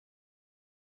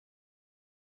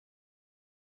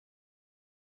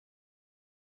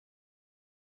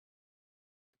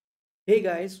Hey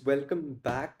guys, welcome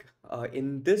back.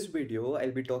 In this video,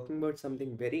 I'll be talking about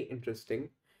something very interesting,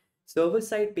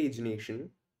 server-side pagination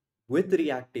with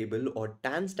React Table or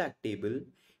TanStack Table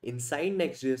inside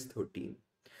Next.js 13.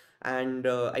 And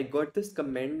I got this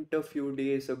comment a few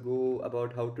days ago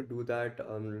about how to do that.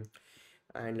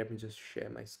 And let me just share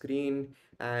my screen.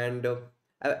 And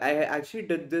I actually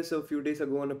did this a few days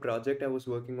ago on a project I was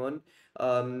working on.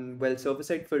 Well,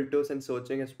 server-side filters and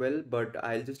searching as well, but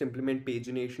I'll just implement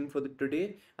pagination for the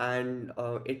today. And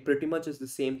it pretty much is the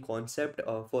same concept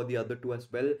for the other two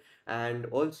as well. And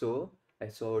also, I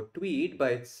saw a tweet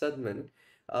by Sadman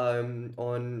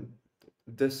on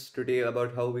this today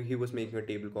about how he was making a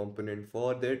table component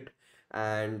for that,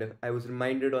 and I was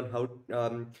reminded on how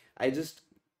I just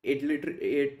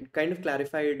it kind of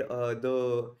clarified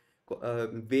the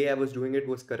way I was doing it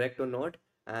was correct or not,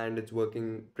 and it's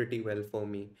working pretty well for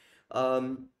me.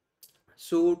 Um,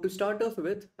 so to start off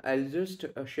with, I'll just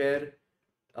share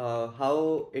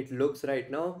how it looks right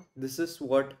now. This is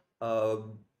what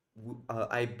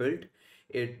I built.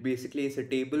 It basically is a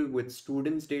table with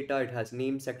students data. It has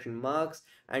name, section, marks,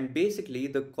 and basically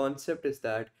the concept is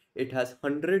that it has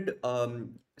 100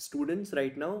 students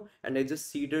right now, and I just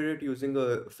seeded it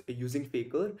using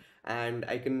Faker, and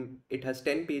I can it has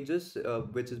 10 pages,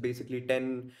 which is basically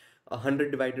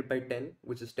 100 divided by 10,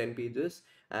 which is 10 pages,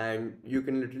 and you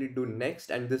can literally do next,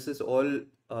 and this is all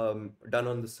done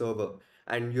on the server,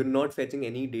 and you're not fetching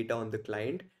any data on the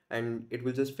client, and it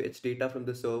will just fetch data from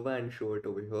the server and show it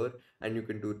over here. And you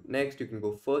can do next, you can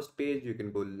go first page, you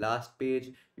can go last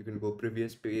page, you can go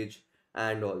previous page,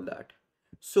 and all that.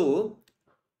 So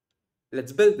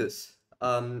let's build this.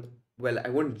 Well, I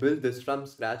won't build this from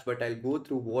scratch, but I'll go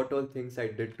through what all things I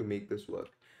did to make this work.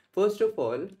 First of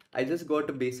all, I just got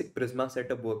a basic Prisma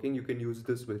setup working. You can use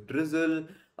this with Drizzle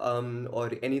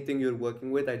or anything you're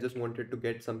working with. I just wanted to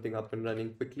get something up and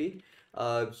running quickly.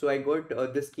 So I got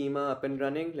this schema up and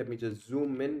running. Let me just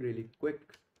zoom in really quick.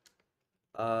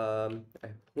 I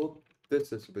hope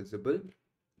this is visible.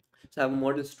 So I have a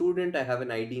model student, I have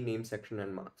an ID, name, section,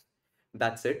 and marks.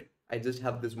 That's it. I just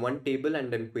have this one table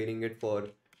and then querying it for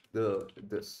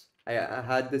this. I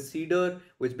had this seeder,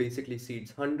 which basically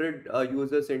seeds 100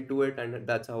 users into it, and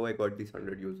that's how I got these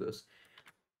 100 users.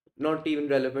 Not even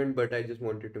relevant, but I just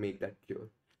wanted to make that clear.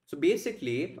 So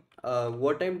basically,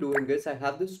 what I'm doing is I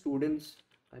have the students.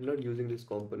 I'm not using these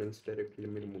components directly.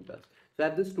 Let me remove that. So I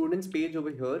have the students page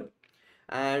over here,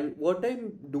 and what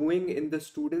I'm doing in the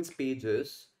students page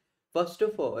is, first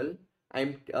of all,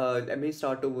 let me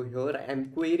start over here.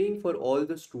 I'm querying for all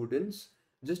the students.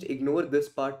 Just ignore this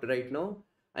part right now.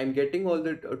 I'm getting all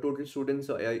the total students.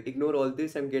 So I ignore all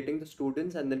this. I'm getting the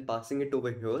students and then passing it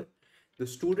over here. The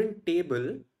student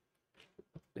table.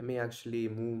 Let me actually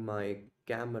move my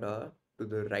camera to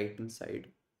the right hand side.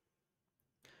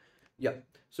 Yeah,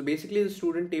 so basically the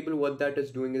student table, what that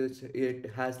is doing is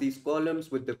it has these columns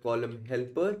with the column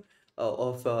helper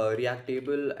of React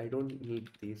table. I don't need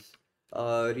these.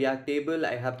 React table,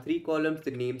 I have three columns,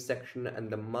 the name section and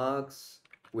the marks,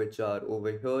 which are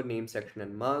over here, name section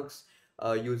and marks,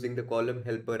 using the column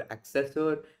helper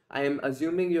accessor. I am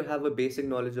assuming you have a basic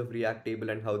knowledge of React table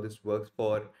and how this works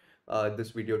for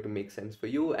this video to make sense for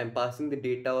you. I'm passing the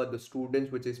data, the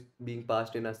students, which is being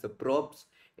passed in as the props,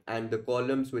 and the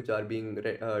columns which are being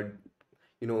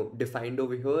defined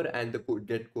over here, and the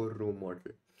get core row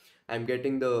model. I'm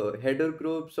getting the header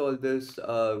groups, all this,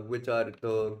 which are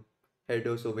the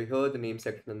headers over here, the name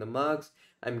section and the marks.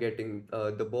 I'm getting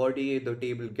the body, the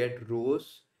table get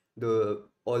rows, the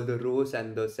all the rows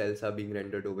and the cells are being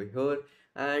rendered over here,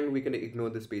 and we can ignore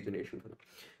this pagination for now.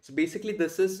 So basically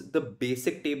this is the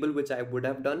basic table which I would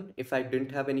have done if I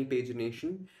didn't have any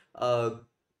pagination.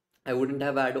 I wouldn't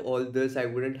have had all this. I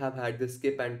wouldn't have had the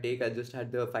skip and take. I just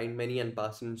had the find many and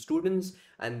pass in students,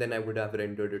 and then I would have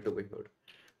rendered it over here.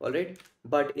 All right.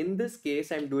 But in this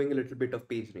case, I'm doing a little bit of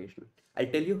pagination. I'll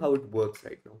tell you how it works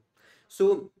right now.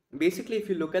 So basically, if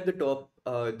you look at the top,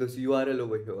 this URL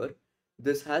over here,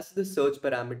 this has the search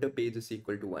parameter page is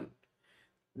equal to 1.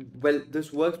 Well,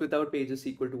 this works without page is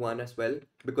equal to 1 as well,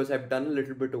 because I've done a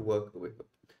little bit of work over here.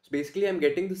 So basically, I'm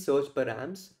getting the search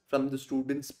params from the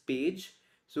student's page.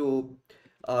 So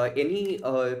any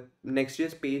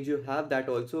Next.js page you have, that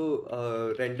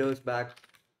also renders back.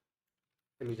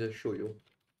 Let me just show you.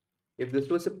 If this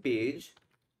was a page,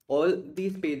 all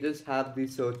these pages have the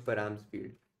search params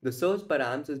field. The search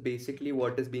params is basically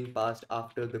what is being passed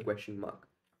after the question mark,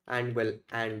 and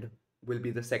will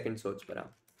be the second search param,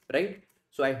 right?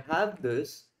 So I have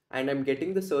this, and I'm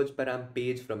getting the search param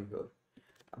page from here.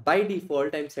 By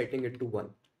default, I'm setting it to 1.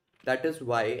 That is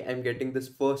why I'm getting this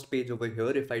first page over here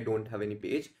if I don't have any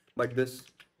page, but this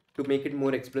To make it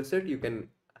more explicit, you can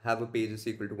have a page is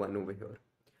equal to 1 over here.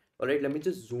 All right, let me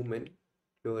just zoom in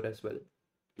here as well.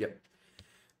 Yeah.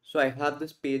 So I have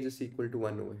this page is equal to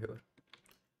 1 over here.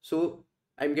 So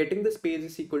I'm getting this page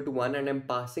is equal to 1 and I'm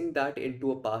passing that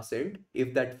into a parseInt.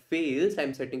 If that fails,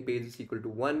 I'm setting page is equal to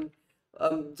 1.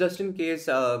 Just in case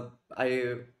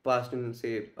I passed in,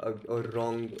 say, a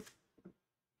wrong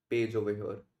page over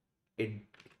here. It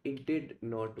it did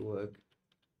not work.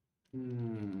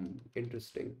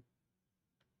 Interesting.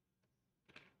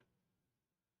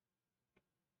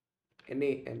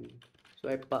 NaN. So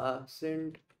I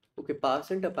parseInt. Okay,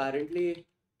 parseInt apparently.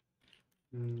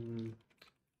 Hmm,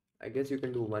 I guess you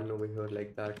can do 1 over here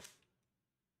like that.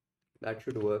 That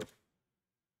should work.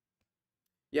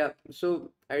 Yeah, so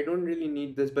I don't really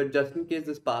need this, but just in case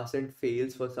this parseInt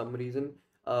fails for some reason,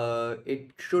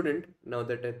 it shouldn't, now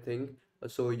that I think.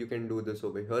 So you can do this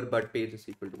over here, but page is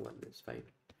equal to 1 is fine.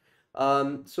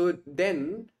 So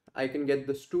then I can get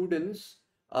the students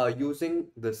using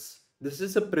this. This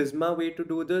is a Prisma way to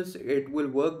do this. It will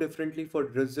work differently for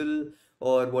Drizzle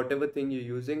or whatever thing you're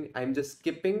using. I'm just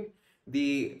skipping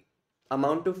the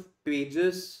amount of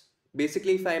pages.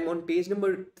 Basically, if I'm on page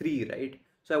number 3, right?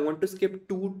 So I want to skip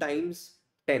 2 times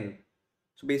 10.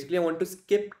 So basically, I want to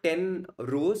skip 10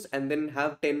 rows and then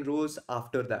have 10 rows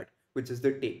after that, which is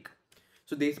the take.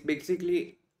 So this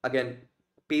basically, again,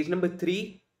 page number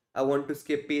 3, I want to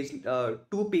skip page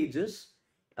 2 pages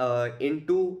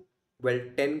into, well,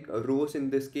 10 rows in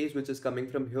this case, which is coming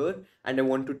from here, and I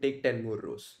want to take 10 more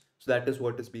rows. So that is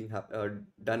what is being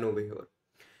done over here.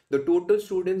 The total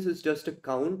students is just a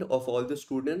count of all the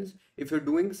students. If you're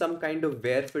doing some kind of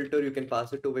where filter, you can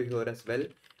pass it over here as well.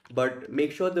 But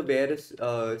make sure the where is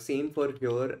same for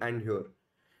here and here,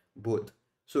 both.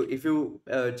 So if you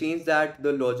change that,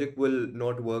 the logic will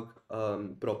not work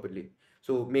properly.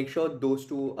 So make sure those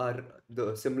two are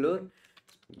the similar.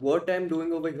 What I'm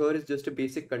doing over here is just a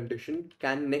basic condition.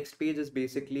 Can next page is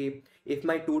basically if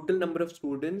my total number of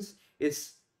students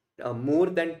is more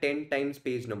than 10 times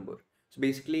page number. So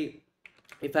basically,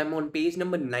 if I'm on page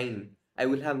number 9, I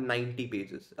will have 90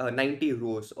 pages, 90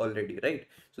 rows already, right?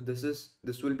 So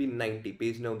this will be 90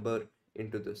 page number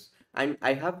into this, and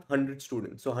I have 100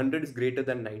 students, so 100 is greater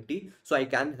than 90, so I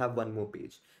can have one more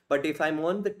page. But if I'm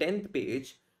on the 10th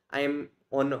page, I am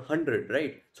on 100,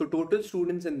 right? So total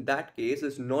students in that case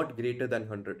is not greater than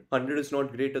 100. 100 is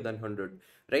not greater than 100,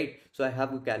 right? So I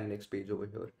have a can next page over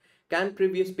here. Can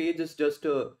previous page is just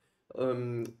a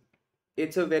um,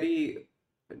 it's a very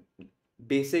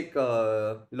basic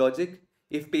logic.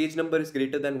 If page number is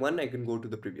greater than 1, I can go to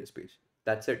the previous page.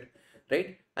 That's it,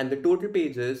 right? And the total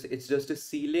pages, it's just a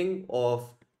ceiling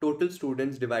of total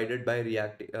students divided by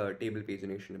React table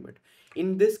pagination limit.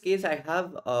 In this case, I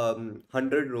have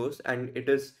 100 rows and it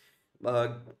is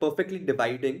perfectly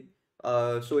dividing.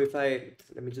 So if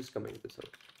let me just comment this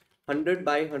out. 100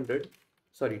 by 100,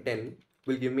 sorry, 10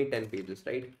 will give me 10 pages,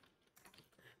 right?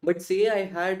 But say I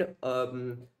had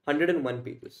 101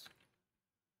 pages,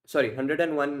 sorry,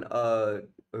 101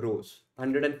 rows,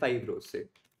 105 rows, say.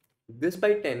 This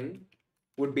by 10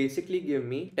 would basically give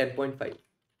me 10.5,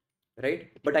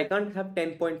 right? But I can't have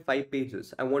 10.5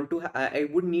 pages. I want to, I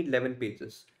would need 11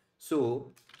 pages.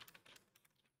 So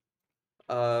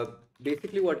uh,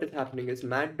 basically what is happening is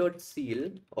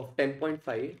mat.ceil of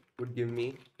 10.5 would give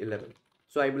me 11.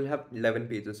 So I will have 11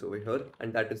 pages over here,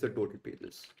 and that is the total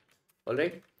pages. All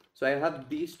right. So I have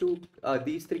these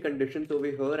three conditions over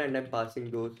here, and I'm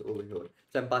passing those over here.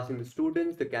 So I'm passing the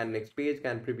students, the can next page,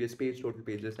 can previous page, total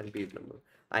pages, and page number.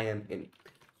 I am in.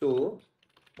 So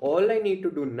all I need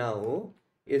to do now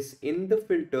is in the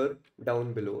filter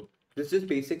down below. This is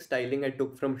basic styling I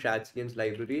took from Shadskian's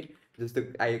library.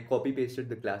 I copy pasted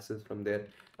the classes from there.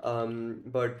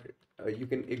 But you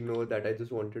can ignore that. I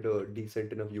just wanted a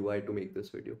decent enough UI to make this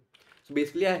video. So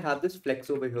basically, I have this flex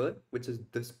over here, which is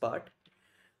this part.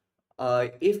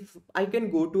 If I can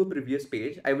go to a previous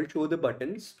page, I will show the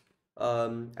buttons.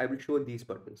 I will show these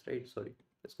buttons, right? Sorry,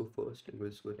 let's go first and we'll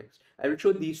go next. I will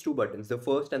show these two buttons, the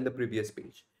first and the previous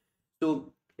page.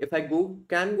 So if I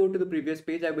can go to the previous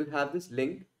page, I will have this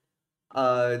link,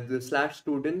 the slash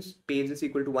students page is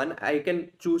equal to 1. I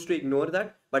can choose to ignore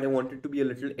that, but I want it to be a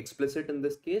little explicit in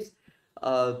this case.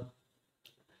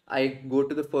 I go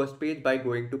to the first page by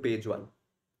going to page 1.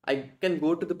 I can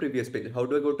go to the previous page. How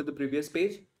do I go to the previous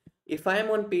page? If I am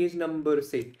on page number,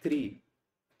 say, 3,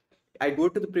 I go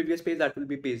to the previous page, that will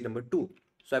be page number 2.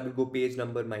 So I will go page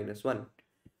number -1.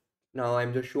 Now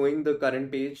I'm just showing the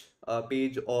current page,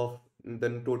 page of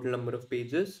the total number of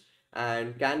pages.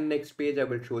 And can next page, I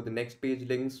will show the next page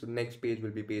links. So next page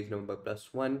will be page number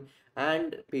 +1,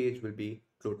 and page will be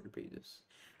total pages.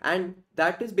 And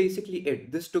that is basically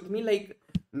it. This took me like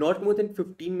not more than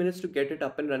 15 minutes to get it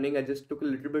up and running. I just took a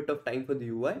little bit of time for the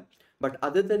UI. But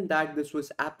other than that, this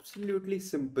was absolutely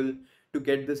simple to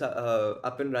get this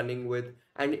up and running with.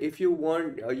 And if you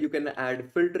want, you can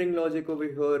add filtering logic over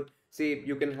here. Say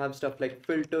you can have stuff like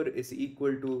filter is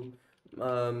equal to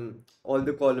all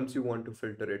the columns you want to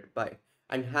filter it by,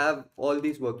 and have all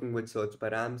these working with search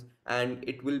params, and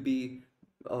it will be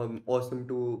awesome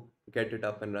to get it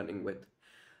up and running with.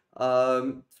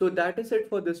 So that is it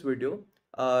for this video.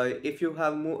 If you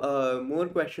have more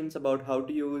questions about how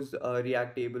to use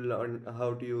React Table and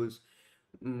how to use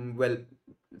well,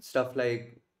 stuff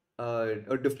like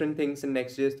different things in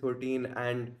Next.js 13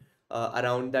 and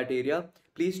around that area,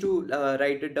 please do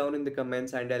write it down in the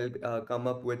comments, and I'll come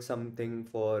up with something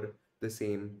for the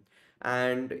same.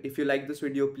 And if you like this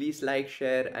video, please like,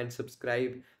 share, and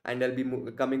subscribe, and I'll be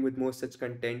coming with more such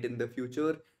content in the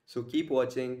future. So keep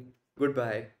watching.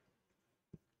 Goodbye.